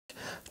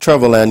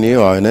Travel and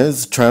new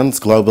owners, Trans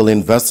Global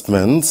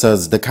Investment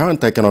says the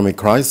current economic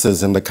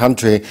crisis in the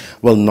country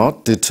will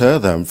not deter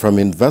them from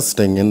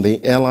investing in the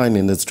airline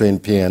industry in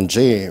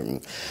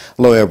PNG.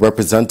 Lawyer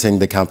representing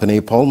the company,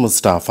 Paul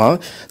Mustafa,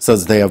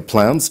 says they have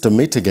plans to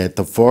mitigate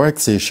the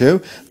forex issue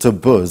to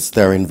boost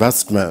their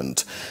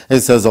investment.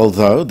 He says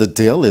although the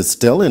deal is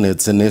still in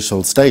its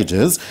initial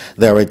stages,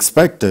 they are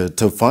expected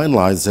to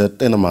finalize it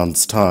in a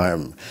month's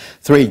time.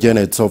 3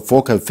 units of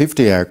Fokker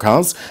 50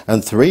 aircrafts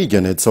and 3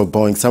 units of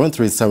Boeing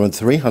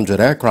 737-300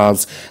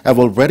 aircrafts have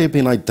already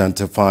been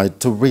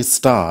identified to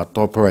restart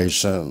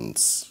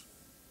operations.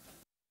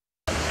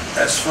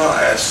 As far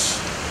as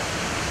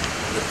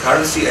the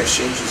currency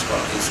exchange is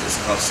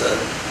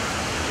concerned,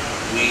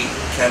 we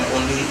can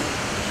only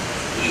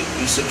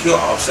we secure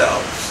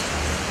ourselves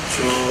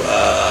through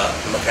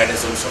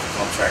mechanisms of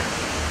contract.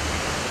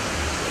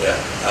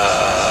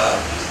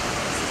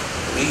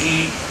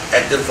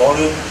 At the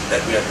volume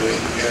that we are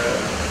doing here,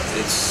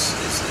 it's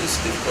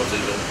difficult to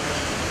even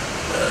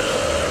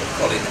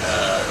call it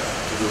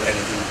to do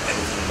anything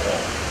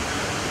more.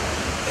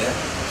 Yeah,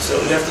 so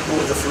you have to go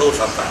with the flow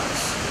sometimes.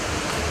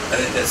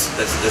 I think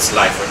that's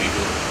life when you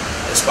do.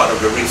 That's part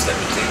of the risk that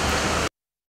we take.